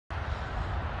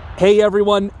Hey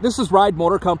everyone, this is Ride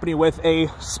Motor Company with a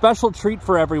special treat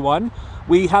for everyone.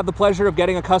 We had the pleasure of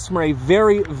getting a customer a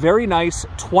very nice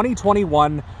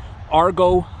 2021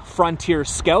 Argo Frontier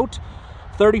Scout,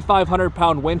 3,500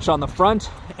 pound winch on the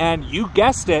front, and you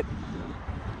guessed it,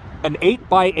 an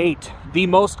 8x8, the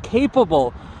most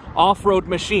capable off-road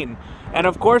machine. And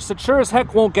of course, it sure as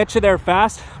heck won't get you there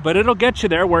fast, but it'll get you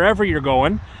there wherever you're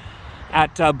going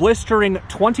at blistering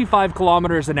 25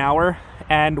 kilometers an hour.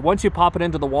 And once you pop it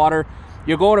into the water,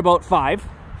 you're going about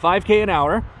 5K an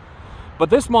hour. But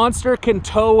this monster can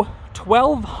tow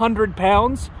 1,200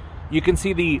 pounds. You can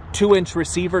see the 2-inch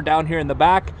receiver down here in the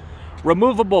back.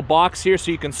 Removable box here so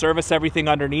you can service everything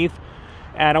underneath.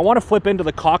 And I want to flip into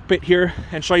the cockpit here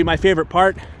and show you my favorite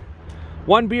part.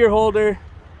 1 beer holder,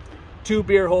 2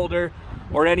 beer holder,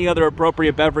 or any other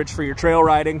appropriate beverage for your trail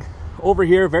riding. Over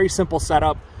here, very simple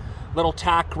setup. Little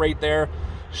tack right there.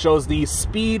 Shows the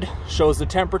speed, shows the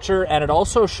temperature, and it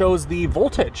also shows the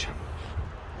voltage.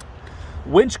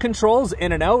 Winch controls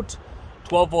in and out,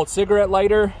 12-volt cigarette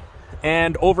lighter,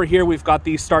 and over here we've got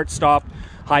the start-stop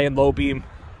high and low beam.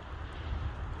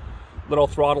 Little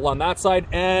throttle on that side,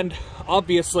 and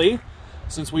obviously,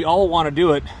 since we all want to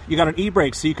do it, you got an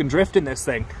e-brake so you can drift in this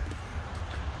thing.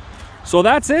 So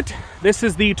that's it. This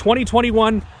is the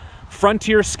 2021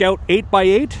 Frontier Scout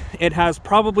 8x8. It has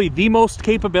probably the most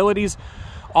capabilities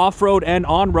off-road and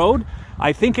on-road.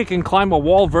 I think it can climb a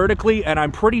wall vertically, and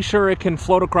I'm pretty sure it can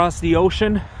float across the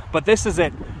ocean. But this is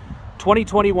it.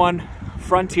 2021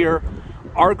 Frontier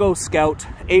Argo Scout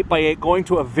 8x8 going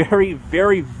to a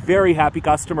very happy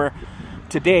customer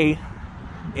today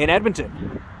in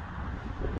Edmonton.